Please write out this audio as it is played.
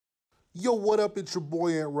Yo, what up? It's your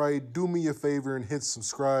boy Ant Wright. Do me a favor and hit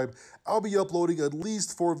subscribe. I'll be uploading at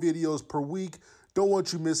least 4 videos per week. Don't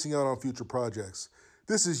want you missing out on future projects.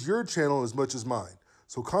 This is your channel as much as mine.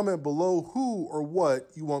 So comment below who or what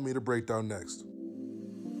you want me to break down next.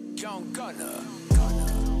 Young Gunner.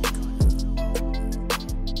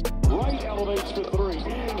 Right elevates to 3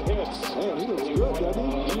 and hits. Man, he looks good,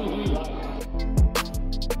 doesn't he?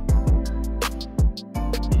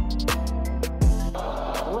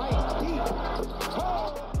 Right deep.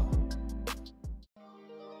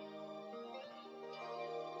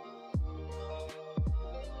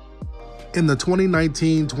 In the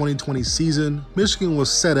 2019-2020 season, Michigan was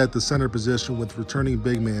set at the center position with returning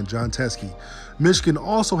big man John Teske. Michigan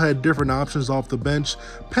also had different options off the bench,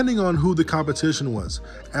 depending on who the competition was.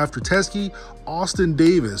 After Teske, Austin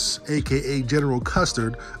Davis, aka General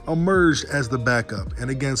Custard, emerged as the backup, and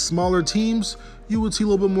against smaller teams, you would see a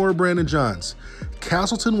little bit more Brandon Johns.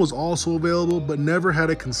 Castleton was also available, but never had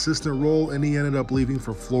a consistent role, and he ended up leaving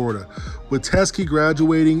for Florida. With Teske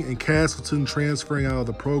graduating and Castleton transferring out of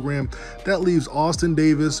the program, that leaves Austin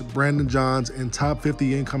Davis, Brandon Johns, and top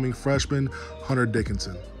 50 incoming freshman Hunter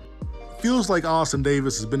Dickinson. Feels like Austin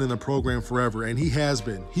Davis has been in the program forever, and he has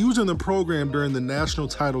been. He was in the program during the national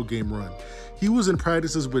title game run. He was in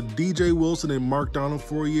practices with DJ Wilson and Mark Donald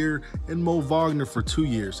for a year and Mo Wagner for 2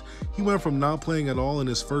 years. He went from not playing at all in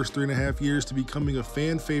his first 3.5 years to becoming a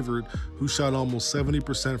fan favorite who shot almost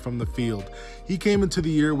 70% from the field. He came into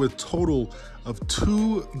the year with total of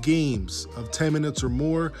 2 games of 10 minutes or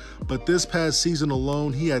more, but this past season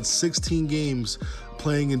alone, he had 16 games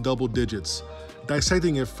playing in double digits.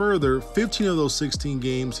 Dissecting it further, 15 of those 16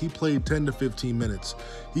 games, he played 10 to 15 minutes.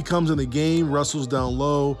 He comes in the game, wrestles down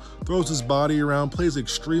low, throws his body around, plays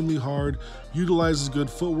extremely hard, utilizes good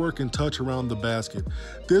footwork and touch around the basket.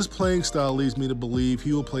 This playing style leads me to believe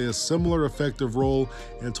he will play a similar effective role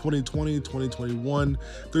in 2020-2021.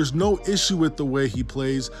 There's no issue with the way he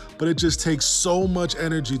plays, but it just takes so much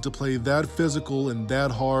energy to play that physical and that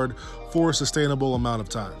hard for a sustainable amount of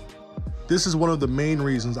time. This is one of the main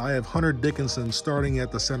reasons I have Hunter Dickinson starting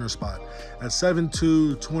at the center spot. At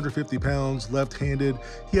 7'2", 250 pounds, left-handed,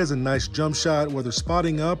 he has a nice jump shot, whether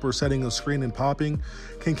spotting up or setting a screen and popping,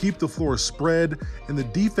 can keep the floor spread, and the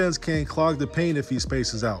defense can't clog the paint if he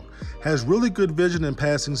spaces out. Has really good vision and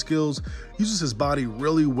passing skills, uses his body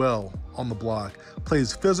really well on the block,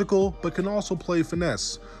 plays physical, but can also play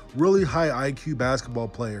finesse. Really high IQ basketball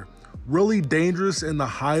player. Really dangerous in the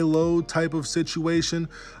high-low type of situation,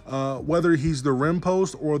 whether he's the rim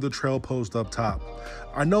post or the trail post up top.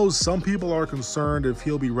 I know some people are concerned if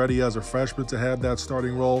he'll be ready as a freshman to have that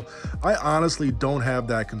starting role. I honestly don't have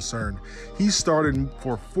that concern. He started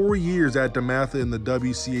for 4 years at DeMatha in the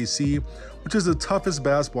WCAC, which is the toughest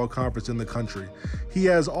basketball conference in the country. He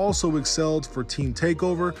has also excelled for Team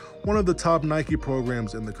Takeover, one of the top Nike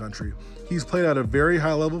programs in the country. He's played at a very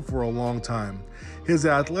high level for a long time. His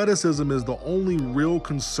athleticism is the only real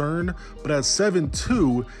concern, but at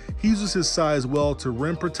 7'2", he uses his size well to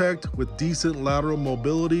rim protect with decent lateral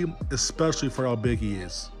mobility, especially for how big he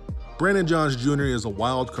is. Brandon Johns Jr. is a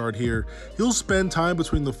wild card here. He'll spend time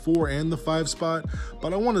between the 4 and the 5 spot,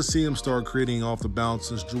 but I want to see him start creating off the bounce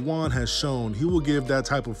since Juwan has shown he will give that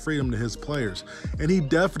type of freedom to his players, and he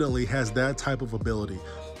definitely has that type of ability.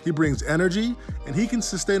 He brings energy, and he can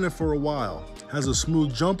sustain it for a while. Has a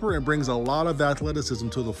smooth jumper and brings a lot of athleticism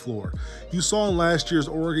to the floor. You saw in last year's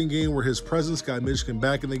Oregon game where his presence got Michigan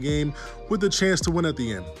back in the game with a chance to win at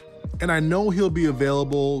the end. And I know he'll be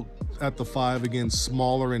available at the 5 against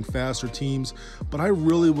smaller and faster teams, but I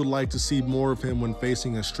really would like to see more of him when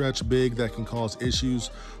facing a stretch big that can cause issues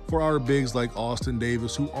for our bigs like Austin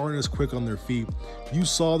Davis, who aren't as quick on their feet. You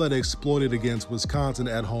saw that exploited against Wisconsin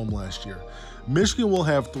at home last year. Michigan will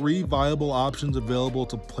have 3 viable options available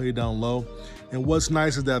to play down low, and what's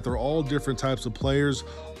nice is that they're all different types of players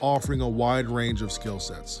offering a wide range of skill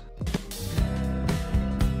sets.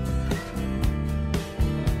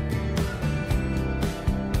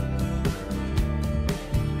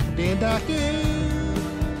 Dan Dockage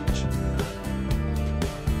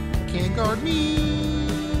can't guard me.